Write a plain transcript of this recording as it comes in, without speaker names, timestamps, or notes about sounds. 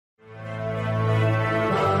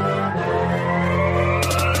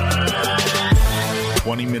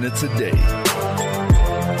20 minutes a day,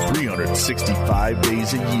 365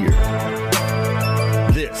 days a year.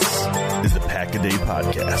 This is the Pack-A-Day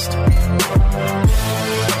Podcast.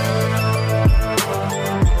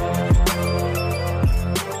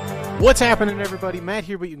 What's happening, everybody? Matt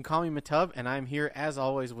here, but you can call me Matub, and I'm here, as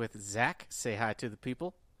always, with Zach. Say hi to the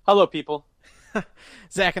people. Hello, people.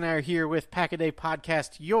 Zach and I are here with Pack-A-Day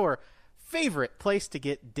Podcast, your favorite place to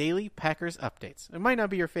get daily Packers updates. It might not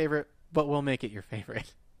be your favorite, but we'll make it your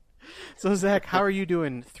favorite. So, Zach, how are you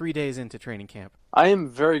doing 3 days into training camp? I am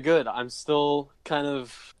very good. I'm still kind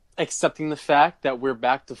of accepting the fact that we're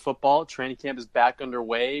back to football. Training camp is back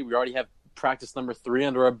underway. We already have practice number 3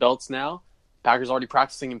 under our belts now. Packers already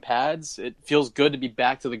practicing in pads. It feels good to be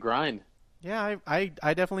back to the grind. Yeah, I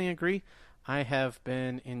definitely agree. I have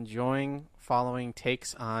been enjoying following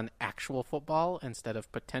takes on actual football instead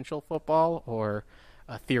of potential football or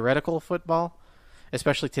theoretical football.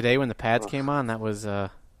 Especially today when the pads came on, that was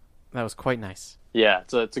quite nice. Yeah,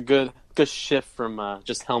 it's a good shift from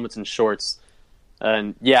just helmets and shorts.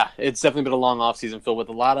 And yeah, it's definitely been a long off season filled with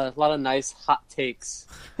a lot of nice hot takes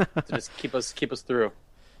to just keep us through.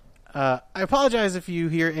 I apologize if you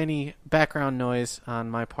hear any background noise on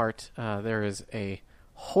my part. There is a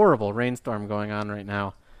horrible rainstorm going on right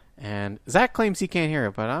now, and Zach claims he can't hear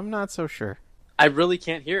it, but I'm not so sure. I really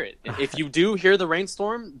can't hear it. If you do hear the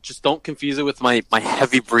rainstorm, just don't confuse it with my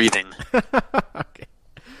heavy breathing. Okay.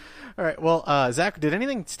 All right. Well, Zach, did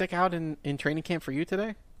anything stick out in training camp for you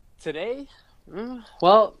today? Today?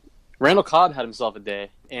 Well, Randall Cobb had himself a day.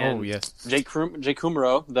 And yes. Jake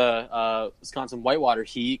Kumerow, the Wisconsin Whitewater,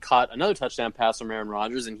 he caught another touchdown pass from Aaron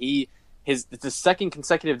Rodgers, and it's the second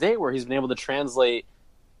consecutive day where he's been able to translate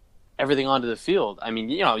everything onto the field. I mean,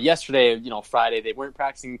 yesterday, Friday, they weren't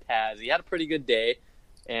practicing pads. He had a pretty good day,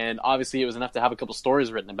 and obviously it was enough to have a couple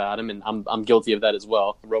stories written about him, and I'm guilty of that as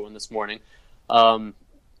well. I wrote one this morning.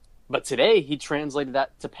 But today he translated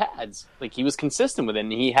that to pads. Like, he was consistent with it,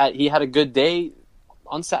 and he had a good day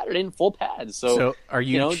on Saturday in full pads. So are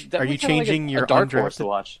you changing your dark horse to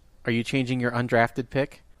watch? Are you changing your undrafted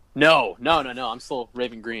pick? No. I'm still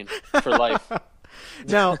Raven Green for life.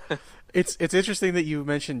 Now, it's interesting that you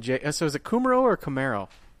mentioned Jay. So is it Kumerow or Camaro?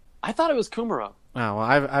 I thought it was Kumerow. Oh well,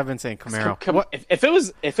 I've been saying Camaro. If it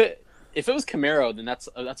was Camaro, then that's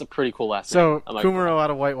a pretty cool last name. So Kumerow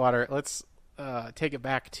out of Whitewater. Let's take it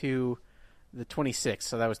back to the 26th.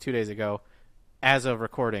 So that was 2 days ago, as of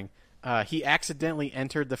recording. He accidentally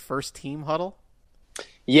entered the first team huddle.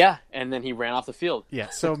 Yeah, and then he ran off the field. Yeah,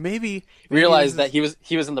 so maybe realized that he was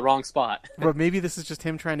in the wrong spot. But maybe this is just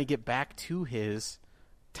him trying to get back to his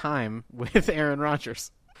time with Aaron Rodgers.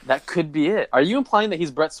 That could be it. Are you implying that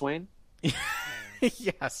he's Brett Swain?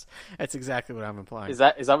 Yes, that's exactly what I'm implying. Is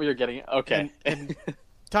that what you're getting at? Okay. And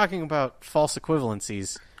talking about false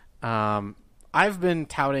equivalencies, I've been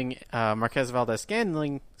touting Marquez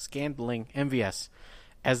Valdes-Scantling MVS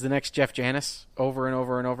as the next Jeff Janis over and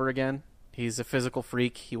over and over again. He's a physical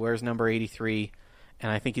freak. He wears number 83,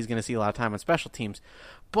 and I think he's going to see a lot of time on special teams.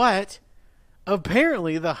 But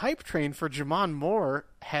apparently the hype train for Jamon Moore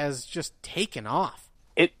has just taken off.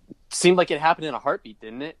 It seemed like it happened in a heartbeat,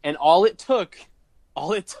 didn't it? And all it took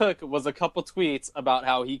was a couple tweets about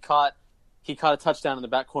how he caught a touchdown in the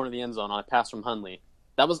back corner of the end zone on a pass from Hundley.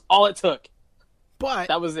 That was all it took. But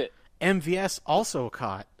that was it. MVS also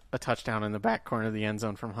caught a touchdown in the back corner of the end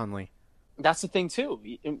zone from Hundley. That's the thing too.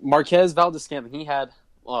 Marquez Valdes-Scantling, he had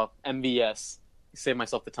MVS. Save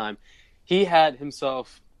myself the time. He had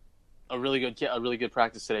himself a really good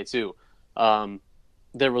practice today too.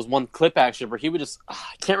 There was one clip actually where he would just I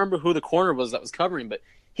can't remember who the corner was that was covering, but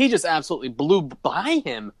he just absolutely blew by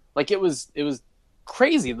him. Like it was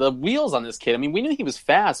crazy. The wheels on this kid. I mean, we knew he was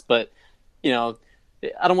fast, but I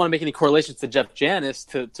don't want to make any correlations to Jeff Janis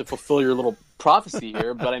to fulfill your little prophecy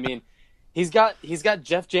here, but I mean, he's got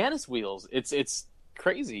Jeff Janis wheels. It's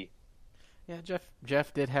crazy. Yeah,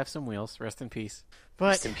 Jeff did have some wheels. Rest in peace. But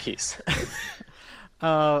rest in peace.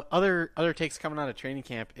 Other takes coming out of training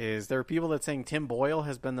camp is there are people that saying Tim Boyle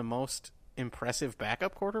has been the most impressive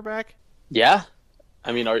backup quarterback. Yeah,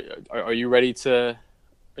 I mean, are you ready to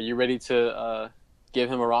give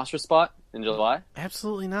him a roster spot in July?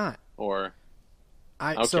 Absolutely not. Or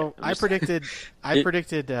I predicted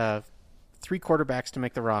 3 quarterbacks to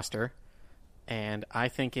make the roster, and I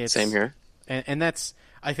think it's same here. And that's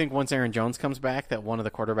I think once Aaron Jones comes back, that one of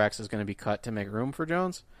the quarterbacks is going to be cut to make room for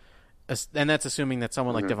Jones, and that's assuming that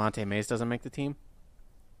someone like Devontae Mays doesn't make the team.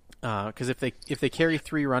 Because if they carry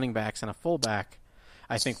 3 running backs and a fullback,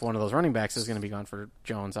 I think one of those running backs is going to be gone for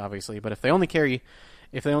Jones, obviously. But if they only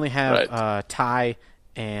have Ty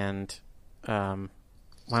and why am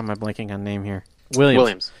I blanking on name here?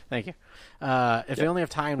 Williams. Thank you. If they only have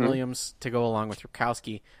Ty and Williams to go along with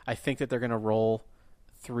Rukowski, I think that they're going to roll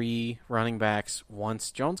 3 running backs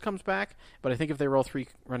once Jones comes back. But I think if they roll 3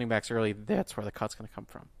 running backs early, that's where the cut's going to come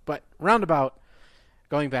from. But roundabout,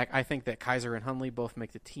 going back, I think that Kaiser and Hundley both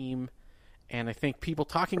make the team. And I think people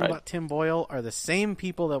talking about Tim Boyle are the same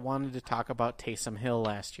people that wanted to talk about Taysom Hill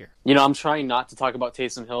last year. I'm trying not to talk about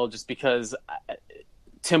Taysom Hill just because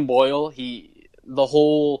Tim Boyle, the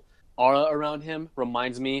whole aura around him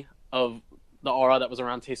reminds me of the aura that was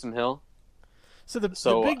around Taysom Hill. So the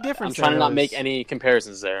big difference I'm trying to not make any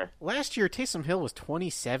comparisons there. Last year, Taysom Hill was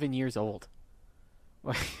 27 years old.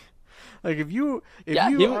 Like if you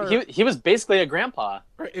he was basically a grandpa.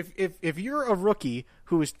 Right, if you're a rookie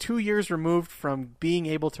who is 2 years removed from being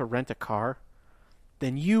able to rent a car,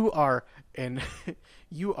 then you are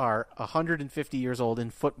 150 years old in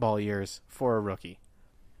football years for a rookie.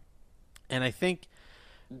 And I think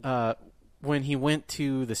when he went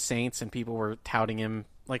to the Saints and people were touting him,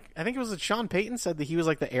 like I think it was Sean Payton said that he was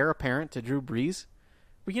like the heir apparent to Drew Brees.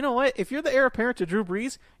 But you know what? If you're the heir apparent to Drew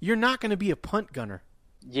Brees, you're not going to be a punt gunner.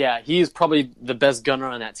 Yeah, he is probably the best gunner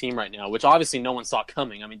on that team right now, which obviously no one saw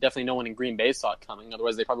coming. I mean, definitely no one in Green Bay saw it coming.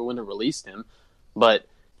 Otherwise, they probably wouldn't have released him. But,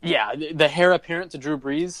 yeah, the heir apparent to Drew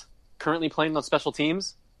Brees, currently playing on special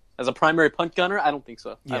teams as a primary punt gunner, I don't think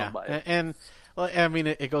so. Yeah. I don't buy it. And I mean,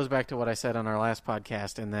 it goes back to what I said on our last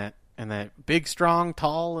podcast, and that big, strong,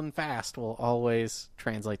 tall, and fast will always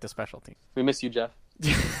translate to special teams. We miss you, Jeff.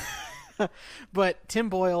 But Tim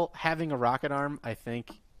Boyle having a rocket arm, I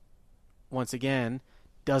think, once again,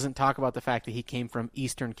 doesn't talk about the fact that he came from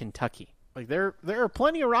Eastern Kentucky. Like there are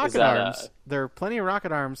plenty of rocket arms. There are plenty of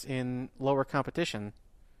rocket arms in lower competition,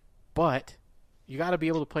 but you got to be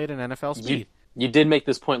able to play at an NFL speed. You did make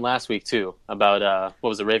this point last week too about what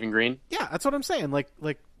was it, Raven Green? Yeah, that's what I'm saying. Like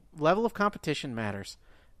level of competition matters,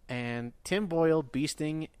 and Tim Boyle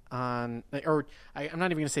beasting on, or I'm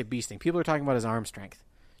not even going to say beasting. People are talking about his arm strength.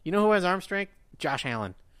 You know who has arm strength? Josh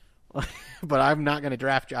Allen. But I'm not going to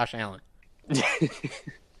draft Josh Allen.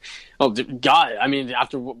 Oh God! I mean,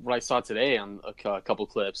 after what I saw today on a couple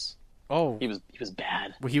clips, he was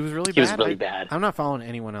bad. Well, he was really bad. He was really bad. I'm not following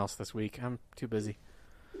anyone else this week. I'm too busy.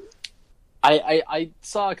 I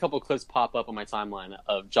saw a couple clips pop up on my timeline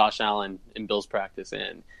of Josh Allen in Bills practice,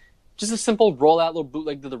 and just a simple rollout, little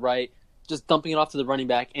bootleg to the right, just dumping it off to the running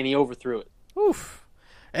back, and he overthrew it. Oof!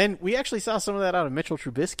 And we actually saw some of that out of Mitchell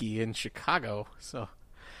Trubisky in Chicago, so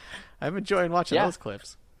I'm enjoying watching those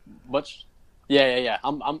clips. Yeah.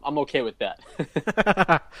 I'm okay with that.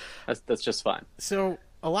 That's just fine. So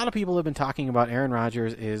a lot of people have been talking about Aaron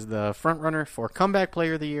Rodgers is the front runner for comeback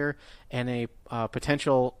player of the year and a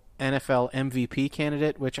potential NFL MVP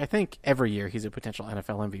candidate, which I think every year he's a potential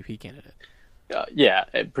NFL MVP candidate. Yeah,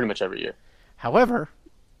 pretty much every year. However,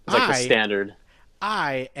 it's like the standard.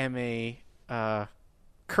 I am a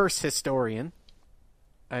curse historian.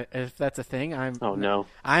 If that's a thing, I'm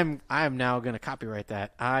now going to copyright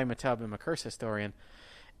that. I'm a curse historian,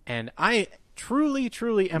 and I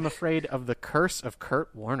truly am afraid of the curse of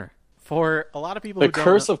Kurt Warner. For a lot of people, the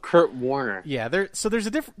curse of Kurt Warner. Yeah, there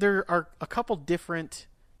are a couple different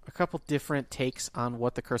takes on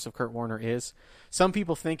what the curse of Kurt Warner is. Some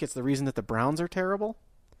people think it's the reason that the Browns are terrible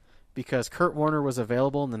because Kurt Warner was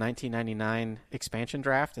available in the 1999 expansion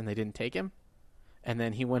draft and they didn't take him, and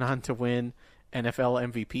then he went on to win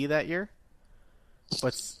NFL MVP that year.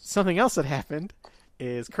 But something else that happened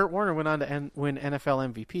is Kurt Warner went on to win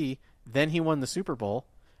NFL MVP, then he won the Super Bowl,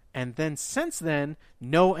 and then since then,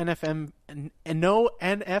 no NFL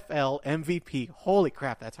MVP. Holy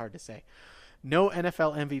crap, that's hard to say. No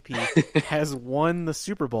NFL MVP has won the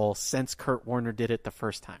Super Bowl since Kurt Warner did it the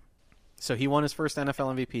first time. So he won his first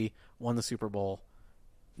NFL MVP, won the Super Bowl.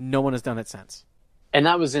 No one has done it since. And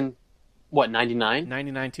that was in, what, 99?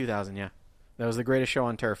 99, 2000, yeah. That was the greatest show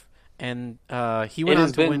on turf. And he went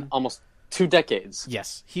on to win almost 2 decades.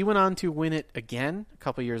 Yes. He went on to win it again a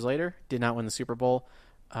couple years later. Did not win the Super Bowl.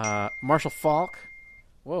 Marshall Faulk.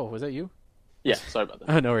 Whoa, was that you? Yeah, sorry about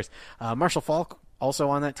that. No worries. Marshall Faulk, also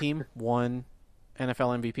on that team, won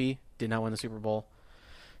NFL MVP. Did not win the Super Bowl.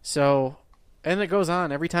 So, and it goes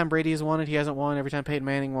on. Every time Brady has won it, he hasn't won. Every time Peyton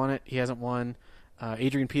Manning won it, he hasn't won.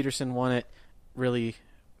 Adrian Peterson won it. Really,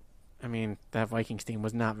 I mean, that Vikings team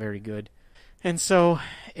was not very good. And so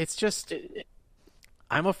it's just,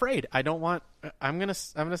 I'm afraid. I'm gonna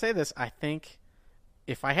say this. I think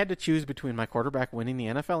if I had to choose between my quarterback winning the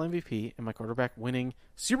NFL MVP and my quarterback winning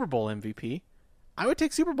Super Bowl MVP, I would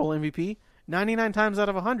take Super Bowl MVP 99 times out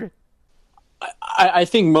of 100. I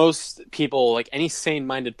think most people, like any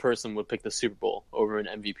sane-minded person, would pick the Super Bowl over an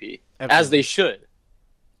MVP, as they should.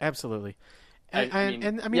 Absolutely. I mean,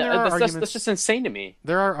 there yeah, are arguments. that's just insane to me.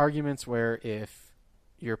 There are arguments where if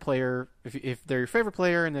your player, if they're your favorite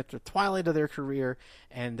player and at the twilight of their career,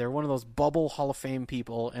 and they're one of those bubble Hall of Fame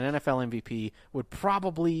people, an NFL MVP would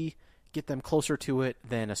probably get them closer to it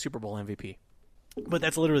than a Super Bowl MVP. But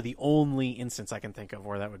that's literally the only instance I can think of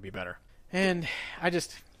where that would be better. And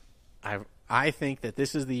I think that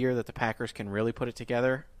this is the year that the Packers can really put it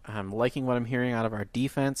together. I'm liking what I'm hearing out of our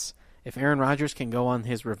defense. If Aaron Rodgers can go on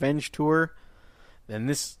his revenge tour, then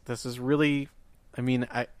this is really, I mean,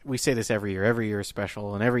 we say this every year. Every year is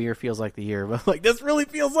special, and every year feels like the year. But like this really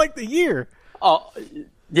feels like the year. Oh,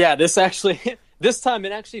 yeah. This time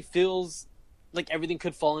it actually feels like everything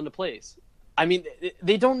could fall into place. I mean,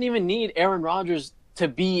 they don't even need Aaron Rodgers to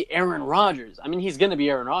be Aaron Rodgers. I mean, he's going to be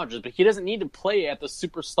Aaron Rodgers, but he doesn't need to play at the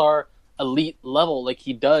superstar elite level like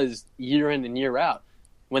he does year in and year out.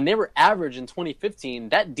 When they were average in 2015,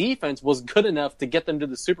 that defense was good enough to get them to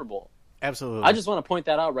the Super Bowl. Absolutely. I just want to point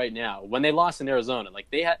that out right now. When they lost in Arizona, like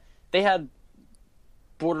they had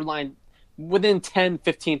borderline within 10,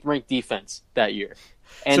 15th ranked defense that year.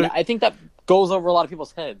 And I think that goes over a lot of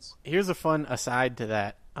people's heads. Here's a fun aside to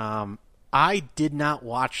that. I did not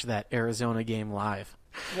watch that Arizona game live.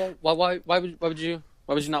 Well, why would you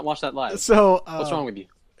not watch that live? So what's wrong with you?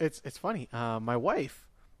 It's funny. My wife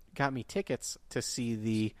got me tickets to see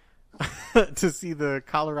the the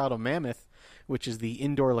Colorado Mammoth, which is the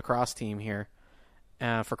indoor lacrosse team here,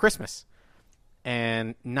 for Christmas.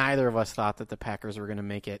 And neither of us thought that the Packers were going to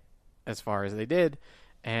make it as far as they did.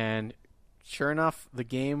 And sure enough, the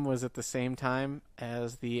game was at the same time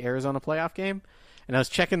as the Arizona playoff game. And I was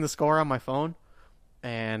checking the score on my phone,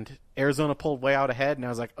 and Arizona pulled way out ahead. And I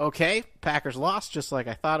was like, okay, Packers lost just like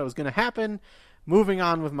I thought it was going to happen. Moving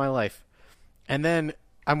on with my life. And then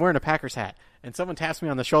I'm wearing a Packers hat, and someone taps me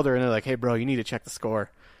on the shoulder, and they're like, hey, bro, you need to check the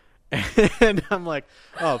score. And I'm like,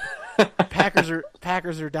 oh, Packers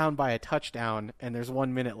are down by a touchdown, and there's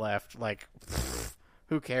 1 minute left. Like,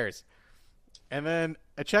 who cares? And then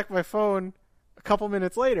I check my phone a couple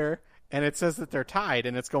minutes later, and it says that they're tied,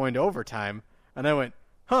 and it's going to overtime. And I went,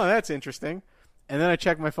 huh, that's interesting. And then I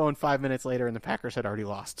checked my phone 5 minutes later, and the Packers had already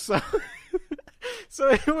lost. So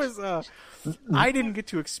it was, I didn't get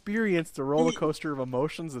to experience the roller coaster of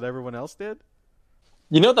emotions that everyone else did.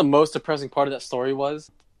 You know what the most depressing part of that story was?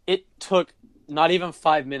 It took not even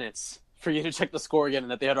 5 minutes for you to check the score again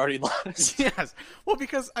and that they had already lost. Yes. Well,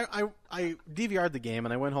 because I DVR'd the game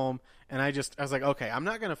and I went home and I was like, okay, I'm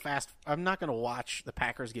not going to watch the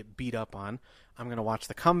Packers get beat up on. I'm going to watch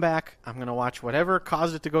the comeback. I'm going to watch whatever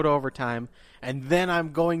caused it to go to overtime. And then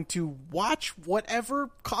I'm going to watch whatever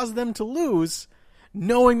caused them to lose,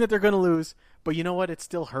 knowing that they're going to lose. But you know what? It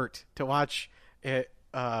still hurt to watch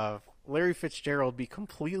Larry Fitzgerald be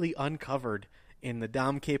completely uncovered in the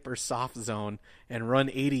Dom Capers soft zone and run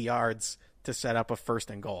 80 yards to set up a 1st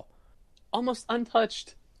and goal. Almost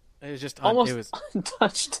untouched. It was just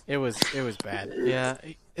untouched. It was bad. Yeah.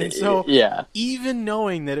 And so even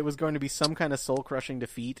knowing that it was going to be some kind of soul-crushing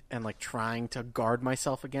defeat and like trying to guard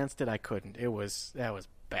myself against it, I couldn't. That was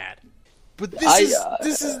bad. But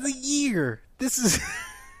this is the year. This is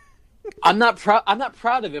I'm not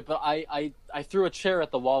proud of it, but I threw a chair at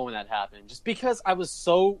the wall when that happened just because I was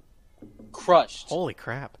so crushed. Holy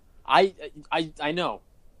crap. I know.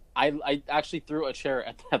 I actually threw a chair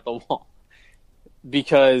at the wall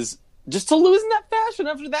because just to lose in that fashion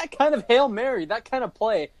after that kind of Hail Mary, that kind of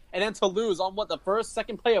play, and then to lose on the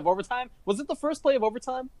second play of overtime? Was it the first play of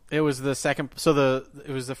overtime? It was the second. So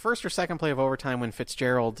it was the first or second play of overtime when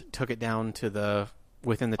Fitzgerald took it down to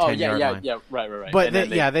within the 10-yard line. Yeah, right. But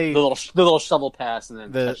the little shovel pass and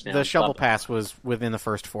then the shovel pass was within the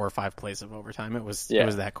first 4 or 5 plays of overtime. It was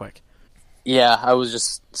that quick. Yeah, I was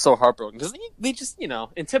just so heartbroken because they just,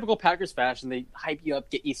 in typical Packers fashion, they hype you up,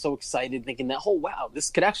 get you so excited, thinking that, oh wow, this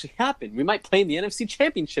could actually happen. We might play in the NFC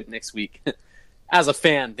Championship next week. As a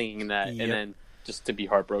fan, thinking that, and then just to be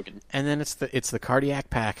heartbroken. And then it's the cardiac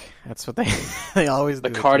pack. That's what they always do.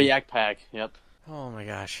 The cardiac pack. Yep. Oh my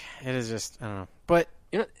gosh, it is just I don't know, but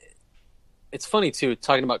it's funny too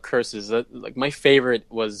talking about curses. Like my favorite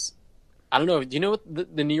was, I don't know. Do you know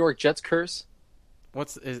what the New York Jets curse?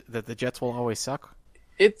 Is that the Jets will always suck?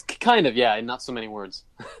 It's kind of, yeah, in not so many words.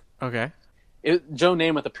 Okay. Joe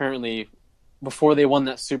Namath apparently, before they won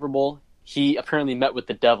that Super Bowl, he apparently met with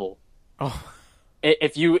the devil. Oh.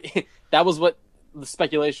 That was what the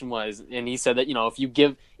speculation was, and he said that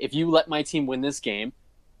if you let my team win this game,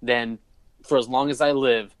 then for as long as I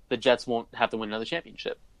live, the Jets won't have to win another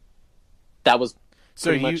championship. That was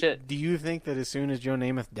pretty much it. Do you think that as soon as Joe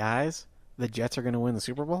Namath dies, the Jets are going to win the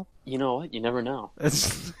Super Bowl? You know what? You never know.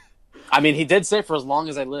 I mean, he did say for as long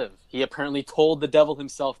as I live. He apparently told the devil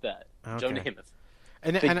himself that. Okay. Joe Namath.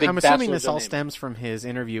 And Big I'm assuming this Joe all Namath. stems from his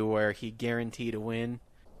interview where he guaranteed a win.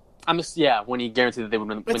 When he guaranteed that they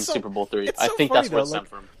would win so- Super Bowl 3. it's I so think funny, that's where it though, stemmed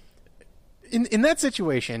from. In that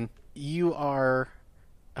situation, you are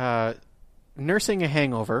nursing a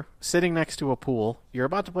hangover, sitting next to a pool. You're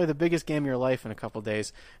about to play the biggest game of your life in a couple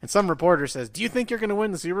days, and some reporter says, "Do you think you're going to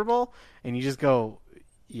win the Super Bowl?" And you just go,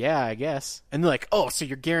 "Yeah, I guess." And they're like, "Oh, so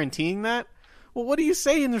you're guaranteeing that?" Well, what do you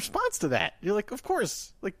say in response to that? You're like, "Of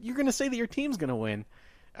course." Like, you're going to say that your team's going to win.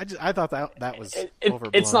 I thought that was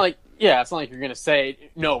overblown. It's not like you're going to say,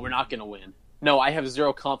 no, we're not going to win. No, I have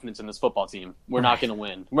zero confidence in this football team. We're not going to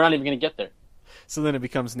win. We're not even going to get there. So then it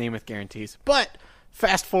becomes Namath guarantees. But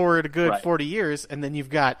fast forward a good 40 years, and then you've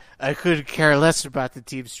got, "I could care less about the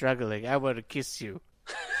team struggling. I want to kiss you."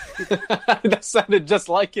 That sounded just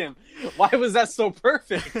like him. Why was that so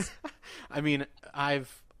perfect? I mean,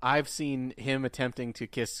 I've seen him attempting to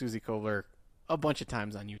kiss Susie Kobler a bunch of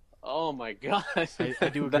times on YouTube. Oh my god! I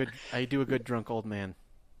do a good drunk old man.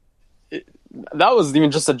 That was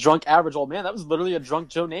even just a drunk average old man. That was literally a drunk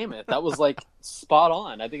Joe Namath. That was like spot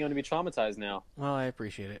on. I think I'm going to be traumatized now. Well, I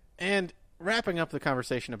appreciate it. And wrapping up the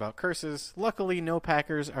conversation about curses, luckily no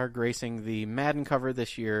Packers are gracing the Madden cover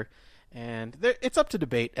this year, and it's up to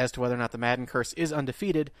debate as to whether or not the Madden curse is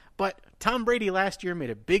undefeated, but Tom Brady last year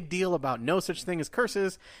made a big deal about no such thing as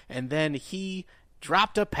curses, and then he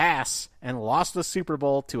dropped a pass and lost the Super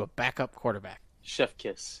Bowl to a backup quarterback. Chef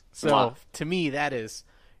kiss. So to me, that is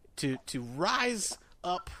to rise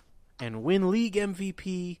up and win league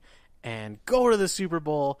MVP and go to the Super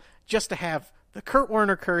Bowl just to have the Kurt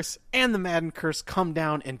Warner curse and the Madden curse come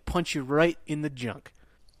down and punch you right in the junk.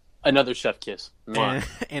 Another chef kiss.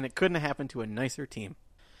 And it couldn't have happened to a nicer team.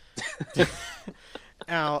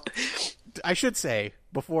 Now, I should say,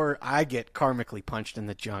 before I get karmically punched in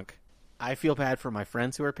the junk, I feel bad for my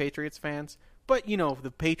friends who are Patriots fans, but,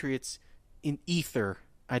 the Patriots in ether,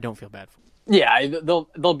 I don't feel bad for. Yeah,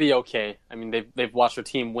 they'll be okay. I mean, they've watched their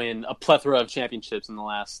team win a plethora of championships in the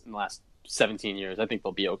last 17 years. I think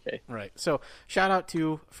they'll be okay. Right. So, shout out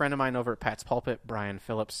to a friend of mine over at Pat's Pulpit, Brian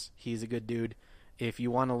Phillips. He's a good dude. If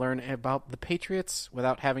you want to learn about the Patriots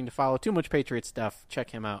without having to follow too much Patriots stuff,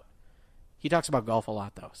 check him out. He talks about golf a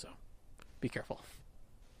lot, though, so be careful.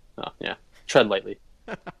 Oh, yeah. Tread lightly.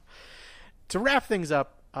 To wrap things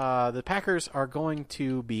up, the Packers are going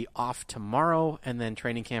to be off tomorrow, and then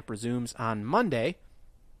training camp resumes on Monday,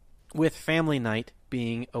 with Family Night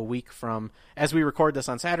being a week from, as we record this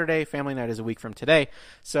on Saturday, Family Night is a week from today.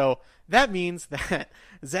 So that means that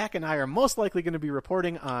Zach and I are most likely going to be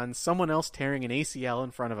reporting on someone else tearing an ACL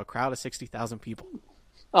in front of a crowd of 60,000 people.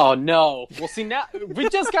 Oh, no. Well, see, now we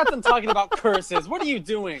just got them talking about curses. What are you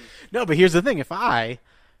doing? No, but here's the thing. If I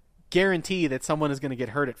guarantee that someone is going to get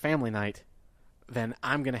hurt at Family Night, then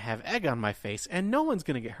I'm going to have egg on my face, and no one's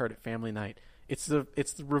going to get hurt at Family Night. It's the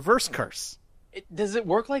reverse curse. Does it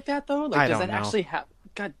work like that, though? Like, I does don't that know. actually happen?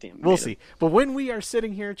 God damn it. We'll see. But when we are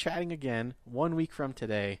sitting here chatting again 1 week from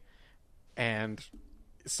today, and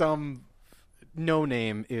some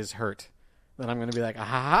no-name is hurt, then I'm going to be like,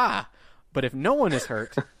 ha-ha-ha. But if no one is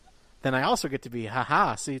hurt, then I also get to be,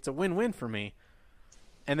 ha-ha. See, it's a win-win for me.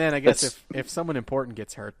 And then I guess if someone important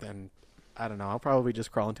gets hurt, then, I don't know, I'll probably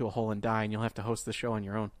just crawl into a hole and die, and you'll have to host the show on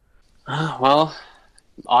your own. Well,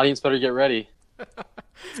 audience better get ready.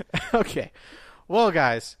 Okay. Well,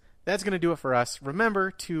 guys, that's going to do it for us.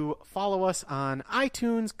 Remember to follow us on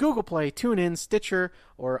iTunes, Google Play, TuneIn, Stitcher,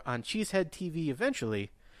 or on Cheesehead TV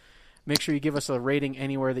eventually. Make sure you give us a rating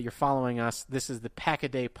anywhere that you're following us. This is the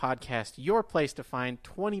Pack-A-Day Podcast, your place to find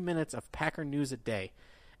 20 minutes of Packer news a day.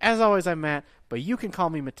 As always, I'm Matt, but you can call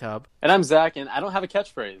me Matub. And I'm Zach, and I don't have a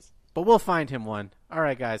catchphrase. But we'll find him one. All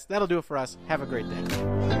right, guys, that'll do it for us. Have a great day.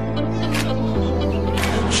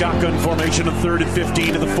 Shotgun formation of 3rd and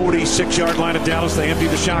 15 to the 46-yard line of Dallas. They empty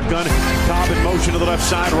the shotgun. Cobb in motion to the left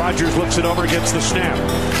side. Rodgers looks it over, gets the snap.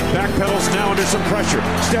 Backpedals now under some pressure.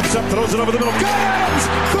 Steps up, throws it over the middle. Got Adams!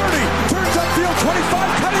 30, turns upfield,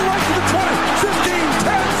 25, cutting right to the 20, 15,